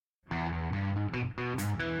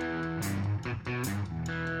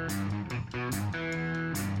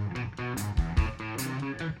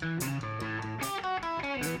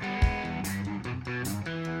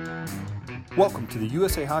Welcome to the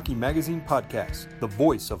USA Hockey Magazine podcast, the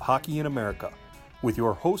voice of hockey in America, with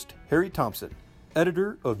your host, Harry Thompson,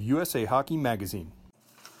 editor of USA Hockey Magazine.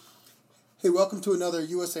 Hey, welcome to another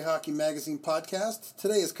USA Hockey Magazine podcast.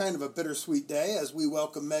 Today is kind of a bittersweet day as we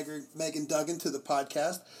welcome Megan Duggan to the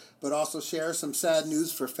podcast, but also share some sad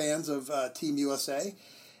news for fans of Team USA.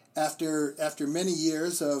 After many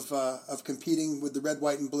years of competing with the red,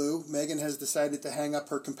 white, and blue, Megan has decided to hang up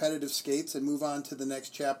her competitive skates and move on to the next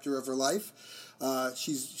chapter of her life.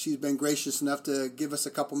 She's been gracious enough to give us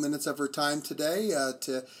a couple minutes of her time today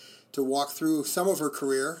to walk through some of her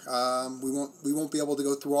career. We won't be able to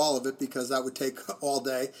go through all of it because that would take all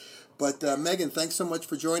day. But Megan, thanks so much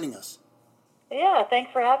for joining us. Yeah,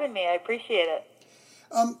 thanks for having me. I appreciate it.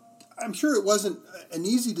 I'm sure it wasn't an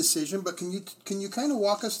easy decision, but can you kind of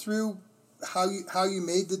walk us through how you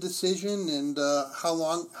made the decision and how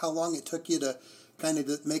long it took you to kind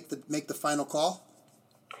of make the final call?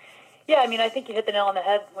 Yeah, I mean, I think you hit the nail on the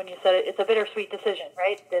head when you said it's a bittersweet decision,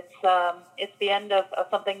 right? It's the end of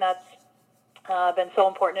something that's been so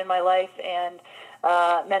important in my life and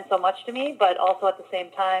meant so much to me, but also at the same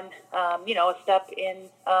time, a step in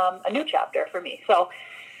a new chapter for me. So.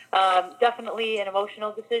 Definitely an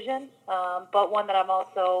emotional decision, but one that I'm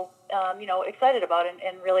also, excited about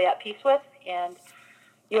and really at peace with. And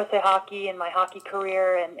USA Hockey and my hockey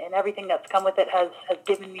career and everything that's come with it has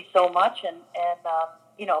given me so much and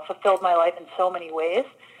fulfilled my life in so many ways,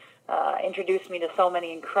 introduced me to so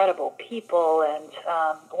many incredible people and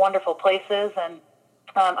wonderful places. And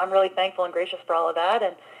I'm really thankful and gracious for all of that.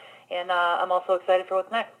 And I'm also excited for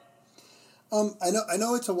what's next. I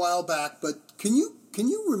know it's a while back, but can you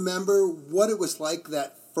remember what it was like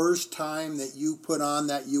that first time that you put on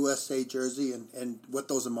that USA jersey and what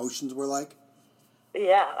those emotions were like?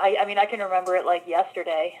 Yeah, I mean, I can remember it like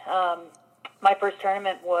yesterday. My first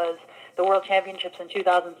tournament was the World Championships in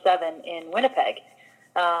 2007 in Winnipeg.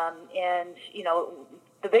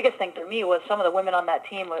 The biggest thing for me was some of the women on that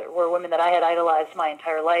team were women that I had idolized my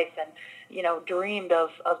entire life and, dreamed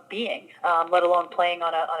of being, let alone playing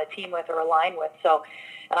on a team with or a line with. So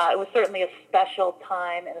it was certainly a special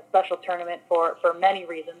time and a special tournament for many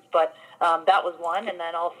reasons, but that was one. And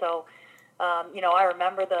then also, I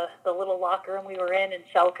remember the little locker room we were in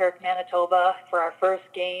Selkirk, Manitoba for our first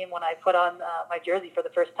game when I put on my jersey for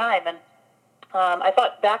the first time. And I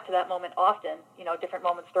thought back to that moment often, different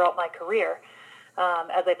moments throughout my career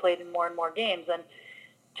as I played in more and more games. And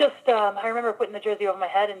just, I remember putting the jersey over my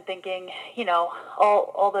head and thinking,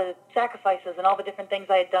 all the sacrifices and all the different things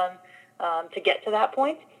I had done to get to that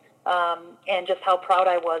point, and just how proud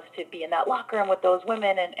I was to be in that locker room with those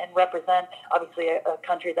women and represent, obviously, a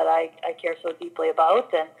country that I care so deeply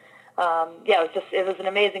about. And, it was an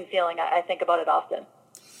amazing feeling. I think about it often.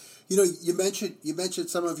 You mentioned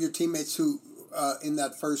some of your teammates who, in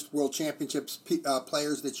that first World Championships,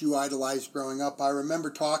 players that you idolized growing up. I remember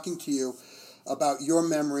talking to you about your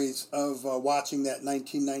memories of watching that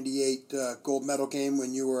 1998 gold medal game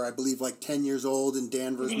when you were, I believe, like 10 years old in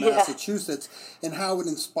Danvers, Massachusetts, and how it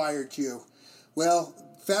inspired you. Well,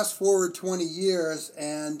 fast forward 20 years,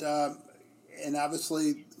 and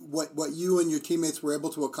obviously what you and your teammates were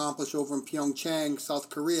able to accomplish over in Pyeongchang,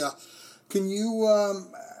 South Korea. Can you,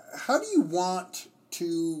 how do you want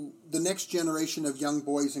the next generation of young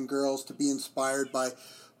boys and girls to be inspired by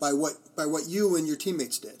what you and your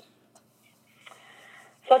teammates did?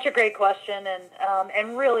 Such a great question,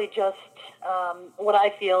 and really just what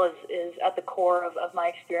I feel is at the core of my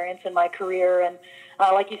experience and my career, and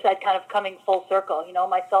like you said, kind of coming full circle.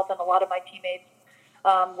 Myself and a lot of my teammates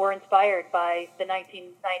were inspired by the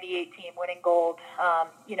 1998 team winning gold.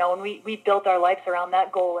 And we built our lives around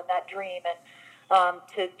that goal and that dream, and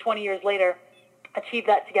to 20 years later, achieve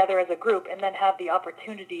that together as a group, and then have the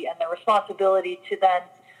opportunity and the responsibility to then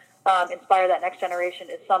inspire that next generation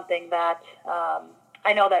is something that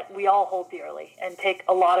I know that we all hold dearly and take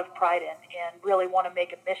a lot of pride in and really want to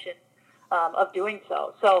make a mission of doing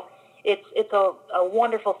so. So it's a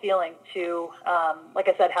wonderful feeling to, like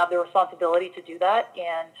I said, have the responsibility to do that.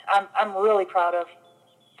 And I'm really proud of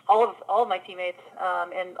all of my teammates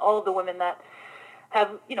and all of the women that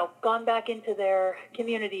have, gone back into their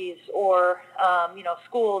communities or,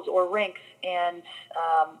 schools or rinks and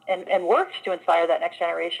worked to inspire that next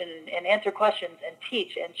generation and answer questions and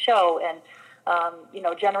teach and show and,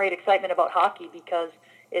 generate excitement about hockey because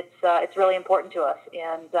it's really important to us.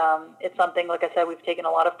 And it's something, like I said, we've taken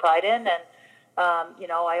a lot of pride in. And,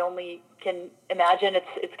 I only can imagine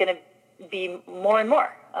it's going to be more and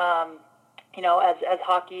more, as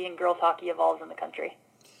hockey and girls hockey evolves in the country.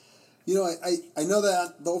 I know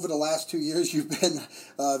that over the last 2 years you've been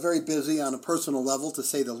very busy on a personal level, to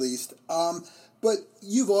say the least. But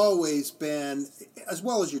you've always been, as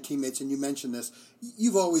well as your teammates, and you mentioned this,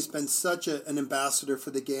 you've always been such an ambassador for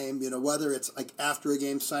the game, whether it's like after a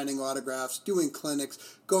game signing autographs, doing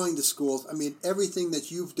clinics, going to schools. I mean, everything that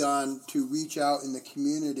you've done to reach out in the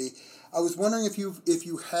community. I was wondering if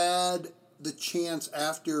you had the chance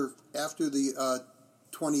after the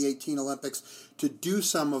 2018 Olympics to do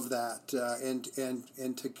some of that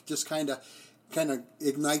and to just kind of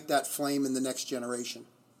ignite that flame in the next generation.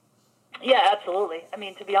 Yeah, absolutely. I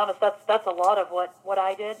mean, to be honest, that's a lot of what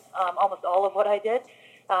I did, almost all of what I did,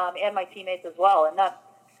 and my teammates as well. And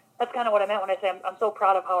that's kind of what I meant when I say I'm so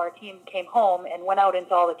proud of how our team came home and went out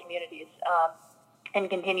into all the communities and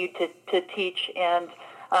continued to teach and,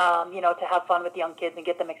 to have fun with young kids and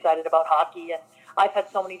get them excited about hockey. And I've had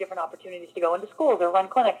so many different opportunities to go into schools or run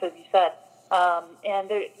clinics, as you said.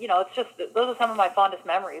 It's just, those are some of my fondest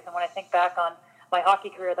memories. And when I think back on my hockey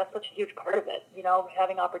career, that's such a huge part of it.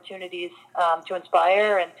 Having opportunities to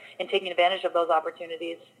inspire and taking advantage of those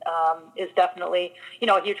opportunities is definitely,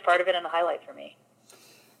 a huge part of it and a highlight for me.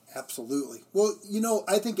 Absolutely. Well,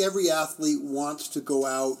 I think every athlete wants to go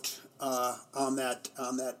out on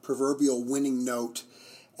that proverbial winning note.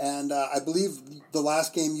 And I believe the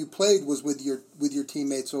last game you played was with your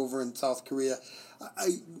teammates over in South Korea.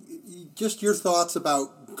 Just your thoughts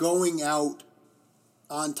about going out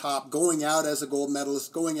on top, going out as a gold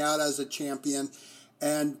medalist, going out as a champion.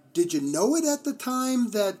 And did you know it at the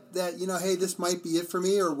time that hey, this might be it for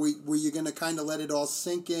me? Or were you going to kind of let it all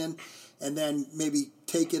sink in and then maybe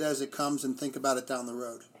take it as it comes and think about it down the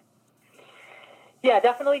road? Yeah,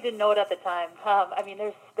 definitely didn't know it at the time.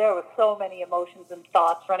 There were so many emotions and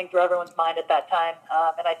thoughts running through everyone's mind at that time.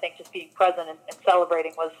 And I think just being present and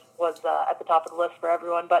celebrating was at the top of the list for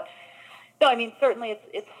everyone. But no, certainly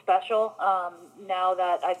it's special now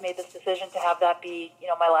that I've made this decision to have that be,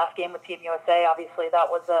 my last game with Team USA. Obviously, that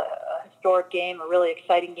was a historic game, a really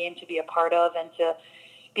exciting game to be a part of, and to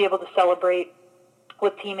be able to celebrate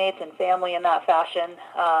with teammates and family in that fashion,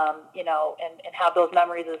 and have those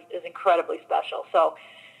memories is incredibly special. So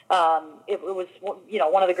it was,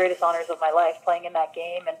 one of the greatest honors of my life, playing in that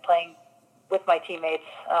game and playing with my teammates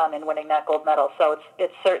and winning that gold medal. So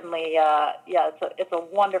it's certainly, it's a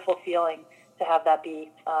wonderful feeling to have that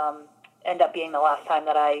end up being the last time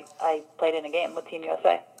that I played in a game with Team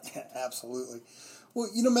USA. Yeah, absolutely. Well,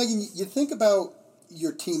 Megan, you think about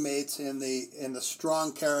your teammates and the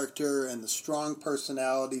strong character and the strong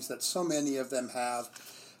personalities that so many of them have.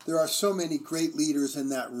 There are so many great leaders in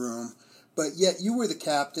that room, but yet you were the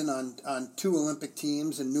captain on 2 Olympic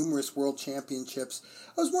teams and numerous world championships.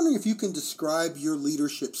 I was wondering if you can describe your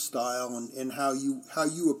leadership style and how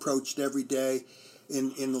you approached every day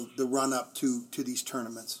in the run up to these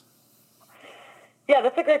tournaments. Yeah,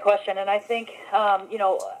 that's a great question, and I think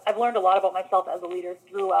I've learned a lot about myself as a leader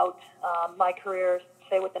throughout my career,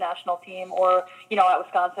 say with the national team, or at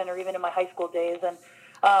Wisconsin, or even in my high school days. And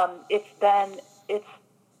it's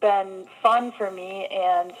been fun for me,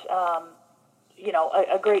 and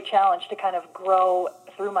a great challenge to kind of grow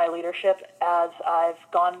through my leadership as I've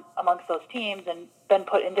gone amongst those teams and been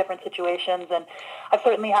put in different situations. And I've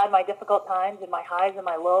certainly had my difficult times and my highs and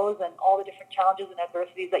my lows and all the different challenges and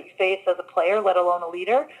adversities that you face as a player, let alone a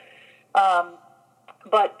leader.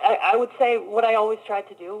 But I would say what I always tried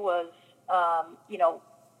to do was,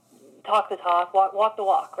 talk the talk, walk the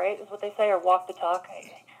walk, right, is what they say, or walk the talk.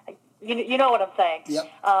 You know what I'm saying. Yep.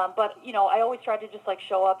 But I always tried to just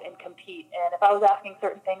show up and compete. And if I was asking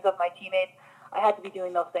certain things of my teammates, I had to be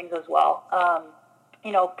doing those things as well.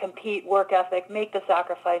 Compete, work ethic, make the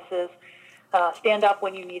sacrifices, stand up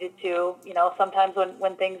when you needed to. Sometimes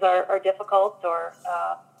when things are difficult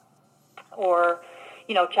or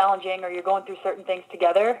challenging, or you're going through certain things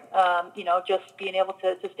together, just being able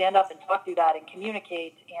to stand up and talk through that and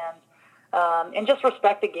communicate and just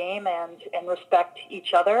respect the game and respect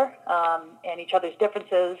each other and each other's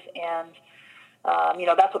differences. And,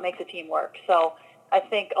 that's what makes a team work. So I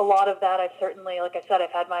think a lot of that I've certainly, like I said,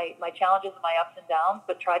 I've had my challenges and my ups and downs,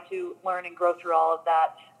 but tried to learn and grow through all of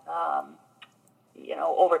that,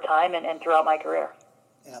 over time and throughout my career.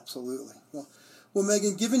 Absolutely. Well,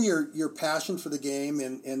 Megan, given your passion for the game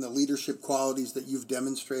and the leadership qualities that you've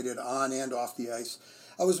demonstrated on and off the ice,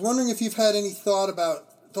 I was wondering if you've had any thoughts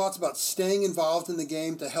about staying involved in the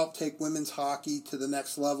game to help take women's hockey to the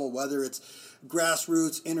next level, whether it's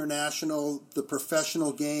grassroots, international, the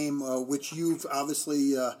professional game, which you've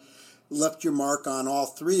obviously left your mark on all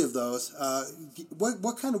 3 of those.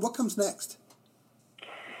 What comes next?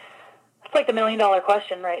 It's like the $1 million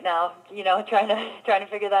question right now, trying to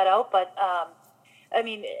figure that out. But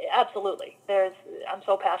absolutely. I'm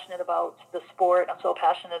so passionate about the sport. I'm so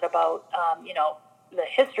passionate about, the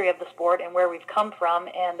history of the sport and where we've come from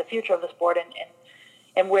and the future of the sport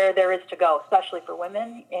and where there is to go, especially for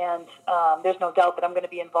women. And there's no doubt that I'm going to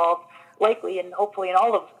be involved likely and hopefully in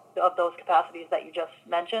all of those capacities that you just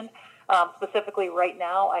mentioned. Specifically right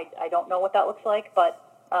now, I don't know what that looks like, but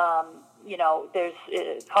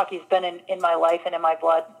hockey's been in my life and in my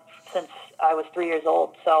blood since I was 3 years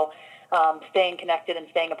old. So staying connected and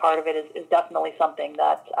staying a part of it is definitely something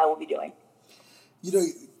that I will be doing.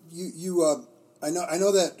 I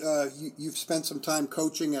know that you've spent some time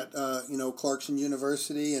coaching at Clarkson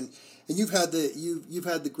University, and you've had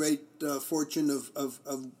the great fortune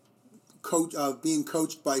of being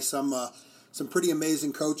coached by some pretty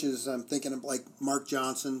amazing coaches. I'm thinking of like Mark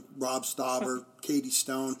Johnson, Rob Stauber, Katie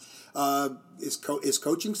Stone. Is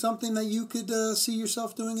coaching something that you could see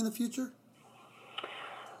yourself doing in the future?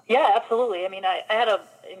 Yeah, absolutely. I mean, I had an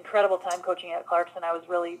incredible time coaching at Clarkson. I was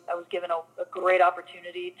given a great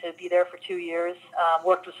opportunity to be there for 2 years.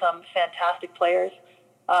 Worked with some fantastic players,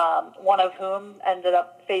 one of whom ended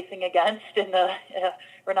up facing against in the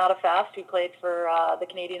Renata Fast, who played for the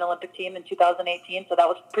Canadian Olympic team in 2018. So that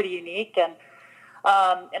was pretty unique. And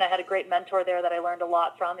I had a great mentor there that I learned a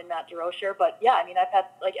lot from in Matt DeRocher. But yeah, I mean, I've had,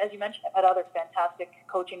 like, as you mentioned, I've had other fantastic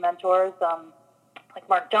coaching mentors, like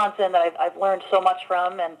Mark Johnson, that I've learned so much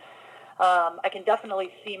from, and I can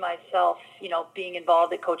definitely see myself, being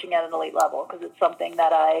involved at coaching at an elite level, because it's something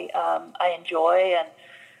that I enjoy and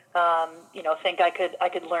think I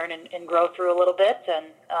could learn and grow through a little bit and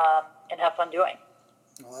have fun doing.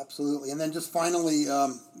 Oh, absolutely. And then just finally,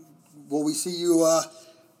 will we see you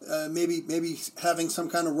maybe having some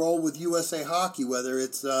kind of role with USA Hockey, whether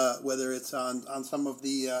it's on some of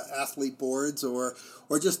the athlete boards or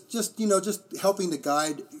just helping to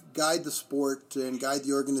guide the sport and guide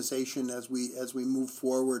the organization as we move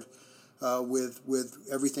forward with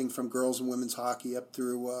everything from girls and women's hockey up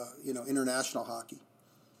through international hockey?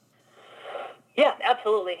 Yeah,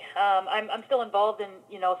 absolutely. I'm still involved in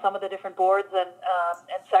some of the different boards and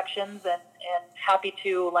sections, and happy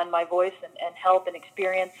to lend my voice and help and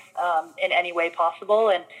experience in any way possible.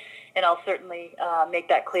 And I'll certainly make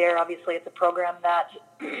that clear. Obviously, it's a program that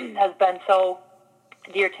has been so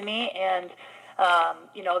dear to me, and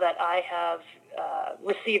that I have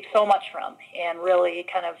received so much from and really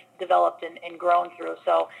kind of developed and grown through.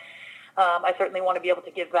 So I certainly want to be able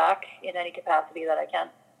to give back in any capacity that I can.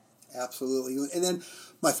 Absolutely. And then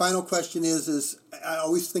my final question is I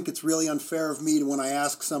always think it's really unfair of me when I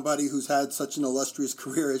ask somebody who's had such an illustrious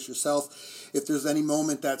career as yourself if there's any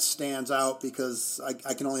moment that stands out, because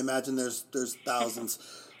I can only imagine there's thousands.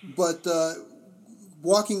 But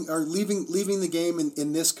walking or leaving the game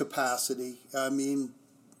in this capacity, I mean,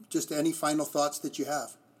 just any final thoughts that you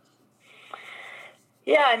have?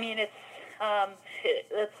 Yeah, I mean,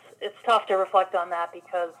 it's tough to reflect on that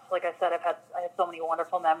because, like I said, I had so many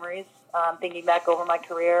wonderful memories thinking back over my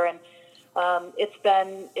career, and it's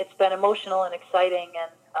been emotional and exciting,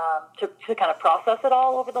 and to kind of process it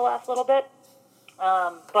all over the last little bit.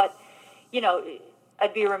 But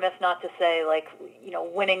I'd be remiss not to say,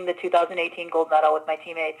 winning the 2018 gold medal with my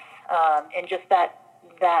teammates, and just that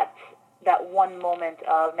one moment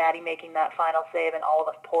of Maddie making that final save and all of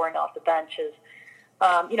us pouring off the bench is,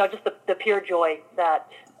 just the pure joy that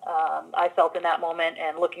I felt in that moment,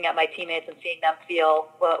 and looking at my teammates and seeing them feel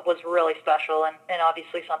was really special, and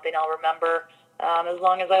obviously something I'll remember as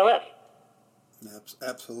long as I live.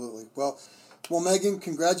 Absolutely. Well, Megan,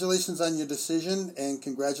 congratulations on your decision, and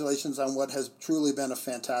congratulations on what has truly been a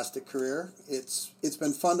fantastic career. It's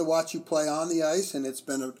been fun to watch you play on the ice, and it's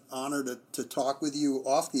been an honor to talk with you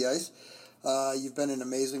off the ice. You've been an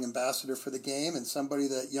amazing ambassador for the game, and somebody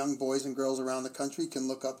that young boys and girls around the country can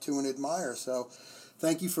look up to and admire. So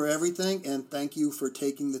thank you for everything, and thank you for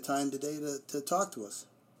taking the time today to talk to us.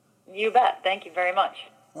 You bet. Thank you very much.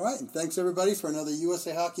 All right, and thanks everybody for another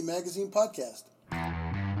USA Hockey Magazine podcast.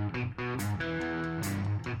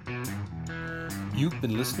 You've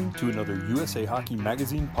been listening to another USA Hockey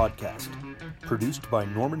Magazine podcast, produced by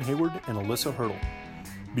Norman Hayward and Alyssa Hurdle.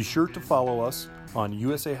 Be sure to follow us on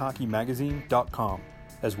usahockeymagazine.com,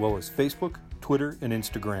 as well as Facebook, Twitter, and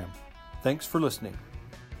Instagram. Thanks for listening.